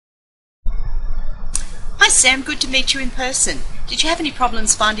Sam, good to meet you in person. Did you have any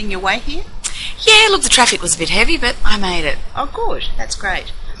problems finding your way here? Yeah, look, the traffic was a bit heavy, but I made it. Oh, good. That's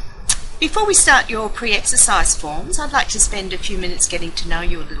great. Before we start your pre-exercise forms, I'd like to spend a few minutes getting to know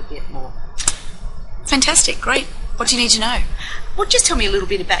you a little bit more. Fantastic, great. What do you need to know? Well, just tell me a little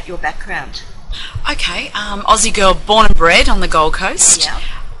bit about your background. Okay, Aussie girl, born and bred on the Gold Coast. Yeah.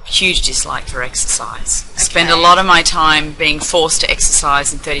 Huge dislike for exercise. Spend a lot of my time being forced to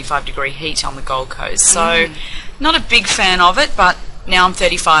exercise in 35-degree heat on the Gold Coast. So, not a big fan of it, but now I'm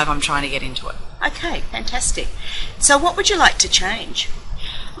 35, I'm trying to get into it. Okay, fantastic. So what would you like to change?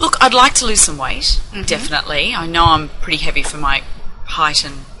 Look, I'd like to lose some weight, definitely. I know I'm pretty heavy for my height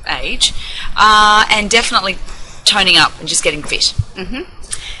and age. And definitely toning up and just getting fit.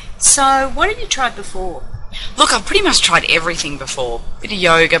 So what have you tried before? Look, I've pretty much tried everything before. Bit of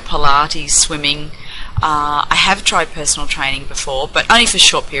yoga, Pilates, swimming. I have tried personal training before, but only for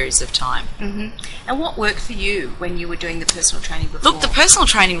short periods of time. And what worked for you when you were doing the personal training before? Look, the personal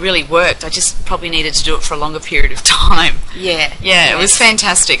training really worked. I just probably needed to do it for a longer period of time. Yeah. Yeah, it was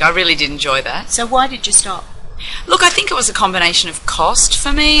fantastic. I really did enjoy that. So why did you stop? Look, I think it was a combination of cost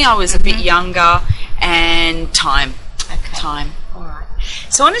for me. I was a bit younger and time. Okay. Time. All right.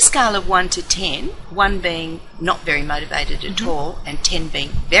 So on a scale of 1 to 10, 1 being not very motivated at all and 10 being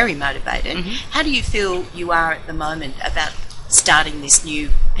very motivated, how do you feel you are at the moment about starting this new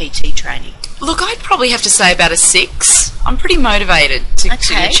PT training? Look, I'd probably have to say about a 6. I'm pretty motivated to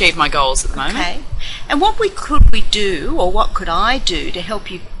achieve my goals at the moment. Okay. And what could we do, or what could I do to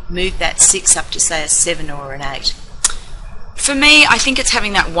help you move that 6 up to, say, a 7 or an 8? For me, I think it's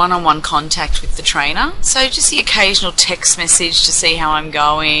having that one-on-one contact with the trainer. So just the occasional text message to see how I'm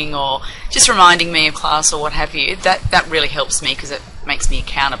going, or just reminding me of class or what have you. That really helps me because it makes me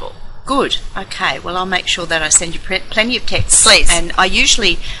accountable. Good. Okay. Well, I'll make sure that I send you plenty of texts. Please. And I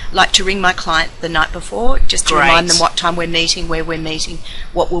usually like to ring my client the night before just to remind them what time we're meeting, where we're meeting,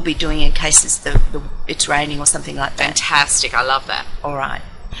 what we'll be doing in case it's raining or something like that. Fantastic. I love that. All right.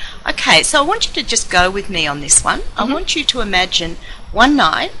 Okay, so I want you to just go with me on this one. I want you to imagine one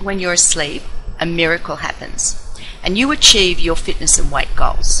night when you're asleep, a miracle happens and you achieve your fitness and weight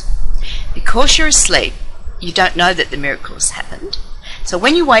goals. Because you're asleep, you don't know that the miracle has happened. So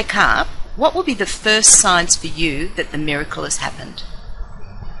when you wake up, what will be the first signs for you that the miracle has happened?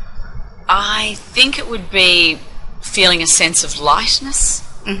 I think it would be feeling a sense of lightness.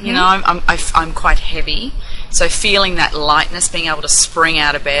 You know, I'm quite heavy. So feeling that lightness, being able to spring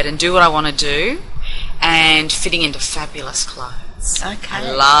out of bed and do what I want to do, and fitting into fabulous clothes. Okay.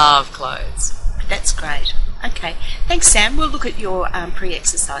 I love clothes. That's great. Okay. Thanks, Sam. We'll look at your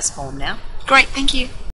pre-exercise form now. Great, thank you.